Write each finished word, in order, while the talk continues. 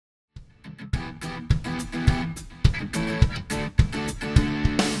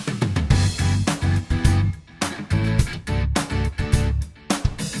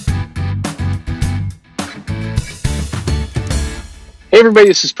Hey everybody,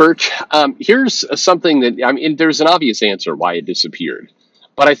 this is Perch. Here's something that there's an obvious answer why it disappeared,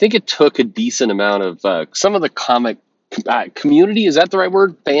 but I think it took a decent amount of some of the comic community. Is that the right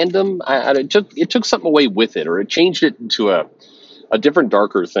word? Fandom. It took something away with it, or it changed it into a different,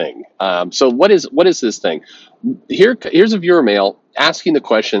 darker thing. So what is this thing? Here's a viewer mail asking the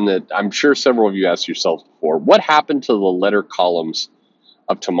question that I'm sure several of you asked yourselves before: what happened to the letter columns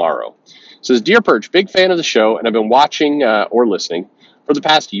of tomorrow? It says, Dear Perch, big fan of the show, and I've been watching or listening for the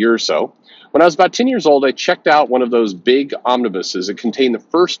past year or so. When I was about 10 years old, I checked out one of those big omnibuses that contained the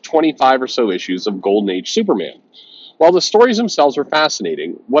first 25 or so issues of Golden Age Superman. While the stories themselves were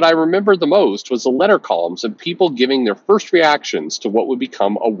fascinating, what I remembered the most was the letter columns of people giving their first reactions to what would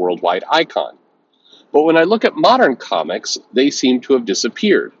become a worldwide icon. But when I look at modern comics, they seem to have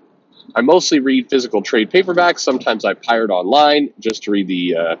disappeared. I mostly read physical trade paperbacks. Sometimes I pirate online just to read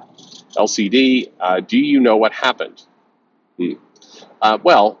the LCD. Do you know what happened? Hmm. Uh,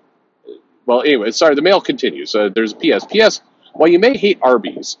 well, anyway, sorry, the mail continues. There's a PS. PS, while you may hate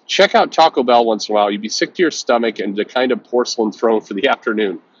Arby's, check out Taco Bell once in a while. You'd be sick to your stomach and the kind of porcelain throne for the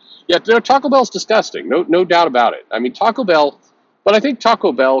afternoon. Yeah, Taco Bell's disgusting. No doubt about it. I mean, Taco Bell, but I think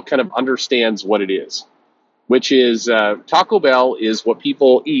Taco Bell kind of understands what it is, which is Taco Bell is what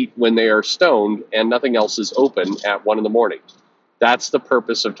people eat when they are stoned and nothing else is open at 1 in the morning. That's the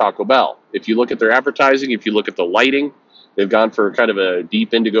purpose of Taco Bell. If you look at their advertising, if you look at the lighting, they've gone for kind of a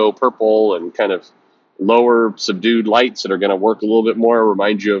deep indigo purple and kind of lower subdued lights that are going to work a little bit more,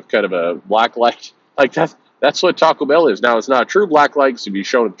 remind you of kind of a black light. Like that's what Taco Bell is. Now, it's not a true black light, because if you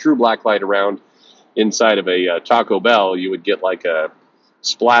shone a true black light around inside of a Taco Bell, you would get like a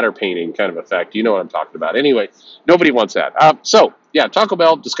splatter painting kind of effect. You know what I'm talking about. Anyway, nobody wants that. Yeah, Taco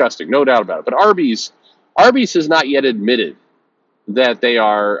Bell, disgusting, no doubt about it. But Arby's has not yet admitted that they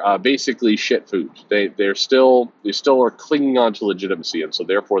are basically shit food. They still are clinging on to legitimacy, and so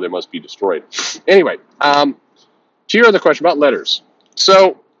therefore they must be destroyed. Anyway, to your other question about letters.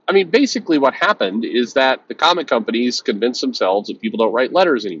 So, I mean, basically what happened is that the comic companies convinced themselves that people don't write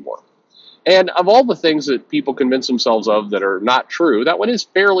letters anymore. And of all the things that people convince themselves of that are not true, that one is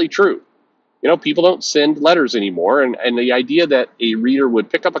fairly true. You know, people don't send letters anymore, and the idea that a reader would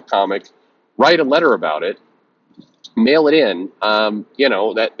pick up a comic, write a letter about it, mail it in,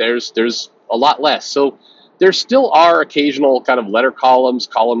 that there's a lot less. So there still are occasional kind of letter columns,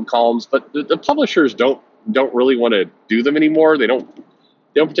 but the publishers don't really want to do them anymore. They don't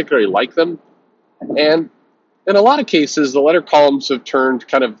particularly like them, and in a lot of cases, the letter columns have turned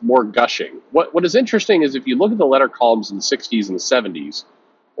kind of more gushing. What is interesting is if you look at the letter columns in the 60s and the 70s,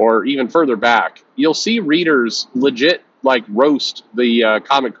 or even further back, you'll see readers legit like roast the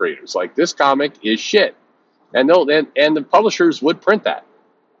comic creators. Like, this comic is shit. And the publishers would print that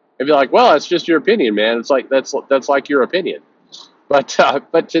and be like, "Well, it's just your opinion, man." It's like that's like your opinion. But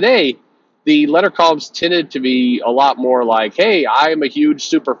today, the letter columns tended to be a lot more like, "Hey, I'm a huge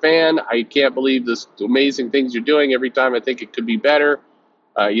super fan. I can't believe this amazing things you're doing. Every time I think it could be better,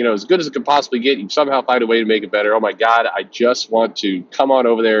 as good as it could possibly get, you somehow find a way to make it better. Oh my God, I just want to come on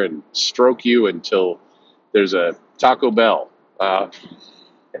over there and stroke you until there's a Taco Bell."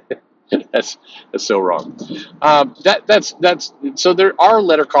 That's so wrong. That's so there are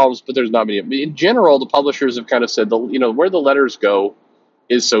letter columns, but there's not many. In general, the publishers have kind of said where the letters go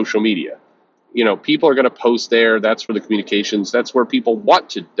is social media. People are going to post there. That's where the communications. That's where people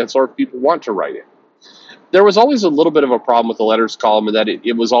want to write it. There was always a little bit of a problem with the letters column in that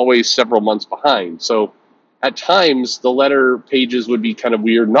it was always several months behind. So at times the letter pages would be kind of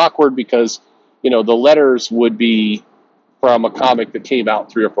weird and awkward because the letters would be from a comic that came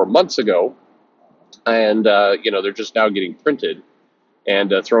out 3 or 4 months ago, and they're just now getting printed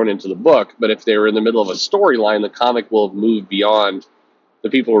and thrown into the book. But if they were in the middle of a storyline, the comic will have moved beyond the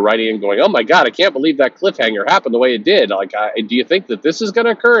people who are writing and going, "Oh my God, I can't believe that cliffhanger happened the way it did. Like, do you think that this is going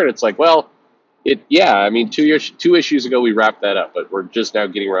to occur?" And it's like, well, I mean, two issues ago we wrapped that up, but we're just now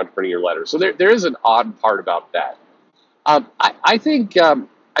getting around to printing your letter. So there is an odd part about that. I think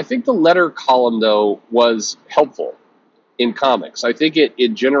the letter column though was helpful in comics. I think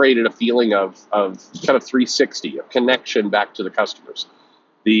it generated a feeling of kind of 360, of connection back to the customers.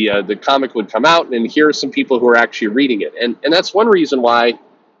 The comic would come out, and here are some people who are actually reading it. And that's one reason why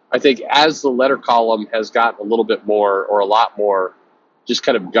I think as the letter column has gotten a little bit more, or a lot more, just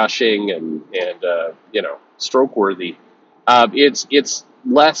kind of gushing and stroke worthy, it's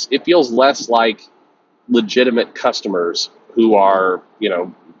less, it feels less like legitimate customers who are,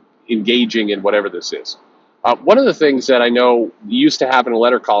 engaging in whatever this is. One of the things that I know used to happen in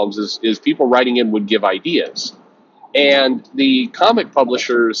letter columns is people writing in would give ideas. And the comic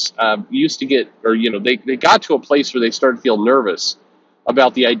publishers used to get, or, they got to a place where they started to feel nervous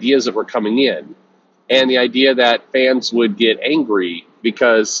about the ideas that were coming in, and the idea that fans would get angry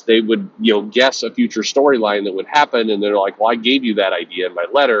because they would, guess a future storyline that would happen, and they're like, "Well, I gave you that idea in my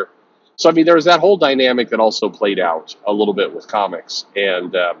letter." So, I mean, there was that whole dynamic that also played out a little bit with comics,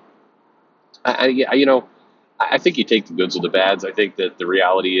 and I think you take the goods with the bads. I think that the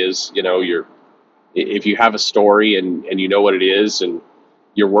reality is, if you have a story and you know what it is and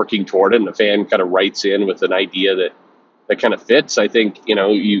you're working toward it, and the fan kind of writes in with an idea that kind of fits, I think,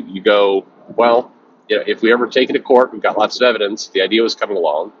 you go, well, if we ever take it to court, we've got lots of evidence, the idea was coming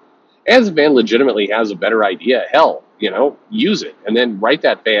along. As a fan legitimately has a better idea, hell, use it. And then write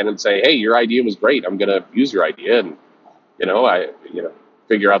that fan and say, hey, your idea was great. I'm going to use your idea. And,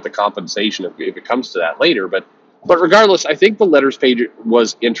 figure out the compensation if it comes to that later. But regardless, I think the letters page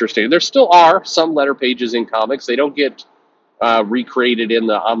was interesting. There still are some letter pages in comics. They don't get recreated in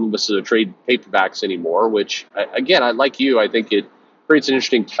the omnibuses or trade paperbacks anymore, which, again, like you, I think it creates an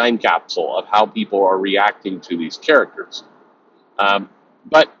interesting time capsule of how people are reacting to these characters.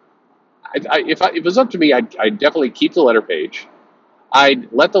 But if it was up to me, I'd definitely keep the letter page.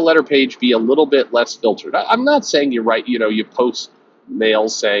 I'd let the letter page be a little bit less filtered. I'm not saying you're right. You post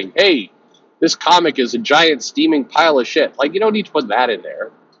mails saying, hey, this comic is a giant steaming pile of shit. Like, you don't need to put that in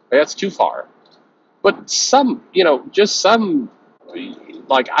there. That's too far. But just some,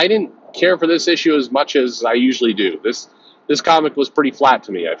 like, I didn't care for this issue as much as I usually do. This comic was pretty flat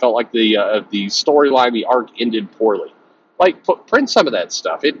to me. I felt like the storyline, the arc ended poorly. Like, print some of that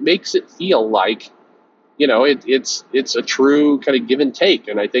stuff. It makes it feel like, it's a true kind of give and take.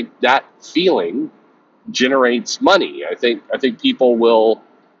 And I think that feeling generates money. I think people will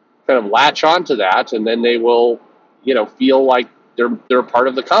kind of latch onto that, and then they will, feel like they're a part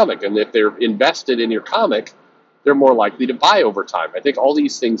of the comic. And if they're invested in your comic, they're more likely to buy over time. I think all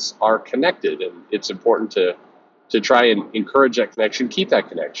these things are connected, and it's important to try and encourage that connection, keep that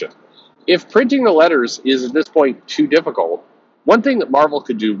connection. If printing the letters is at this point too difficult, one thing that Marvel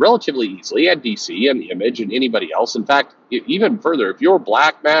could do relatively easily, and DC and Image and anybody else, in fact, even further, if you're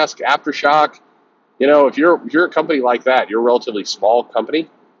Black Mask, Aftershock, if you're a company like that, you're a relatively small company,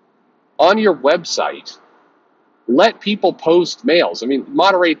 on your website, let people post mails. I mean,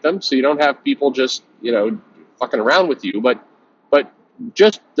 moderate them so you don't have people just, fucking around with you, but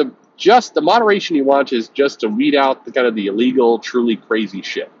just the moderation you want is just to weed out the kind of the illegal, truly crazy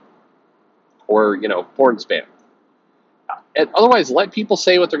shit. Or, porn spam. And otherwise, let people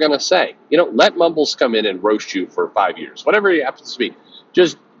say what they're going to say. Let Mumbles come in and roast you for 5 years, whatever it happens to be.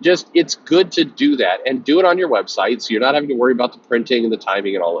 Just it's good to do that, and do it on your website so you're not having to worry about the printing and the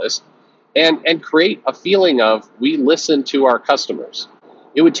timing and all this. And create a feeling of, we listen to our customers.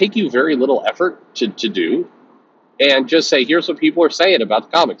 It would take you very little effort to do, and just say, here's what people are saying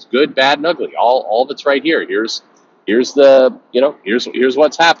about the comics, good, bad, and ugly. All of it's right here. Here's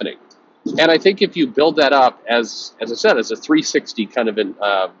what's happening. And I think if you build that up as I said, as a 360 kind of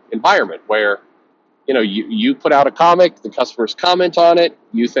environment where, you put out a comic, the customers comment on it,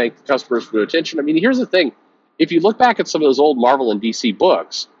 you thank the customers for their attention. I mean, here's the thing. If you look back at some of those old Marvel and DC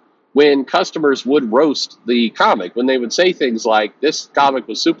books, when customers would roast the comic, when they would say things like, this comic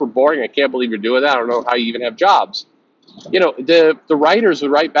was super boring, I can't believe you're doing that, I don't know how you even have jobs. The writers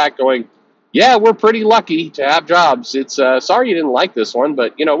would write back going, yeah, we're pretty lucky to have jobs. It's sorry you didn't like this one,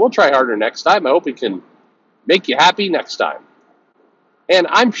 but, we'll try harder next time. I hope we can make you happy next time. And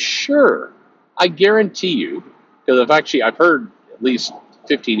I'm sure, I guarantee you, because I've heard at least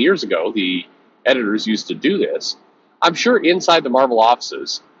 15 years ago, the editors used to do this. I'm sure inside the Marvel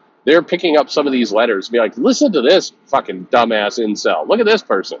offices, they're picking up some of these letters and be like, listen to this fucking dumbass incel. Look at this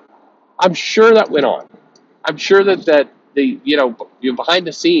person. I'm sure that went on. I'm sure that behind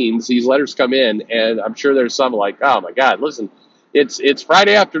the scenes, these letters come in, and I'm sure there's some like, oh my God, listen, it's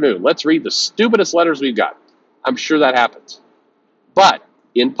Friday afternoon. Let's read the stupidest letters we've got. I'm sure that happens. But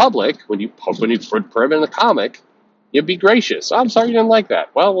in public, when you put them in the comic, you'd be gracious. I'm sorry you didn't like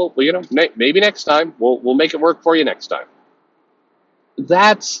that. Well, maybe next time we'll make it work for you next time.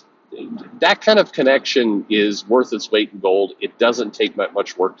 That kind of connection is worth its weight in gold. It doesn't take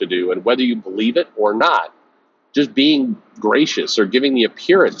much work to do, and whether you believe it or not, just being gracious or giving the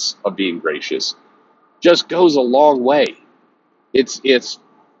appearance of being gracious just goes a long way. It's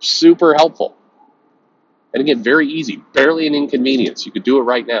super helpful. And again, very easy, barely an inconvenience. You could do it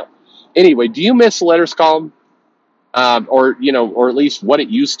right now. Anyway, do you miss the letters column? Or at least what it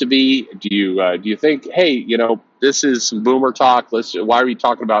used to be? Do you think, hey, this is some boomer talk. Why are we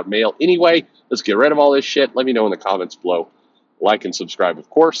talking about mail anyway? Let's get rid of all this shit. Let me know in the comments below. Like and subscribe, of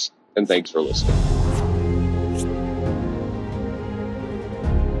course. And thanks for listening.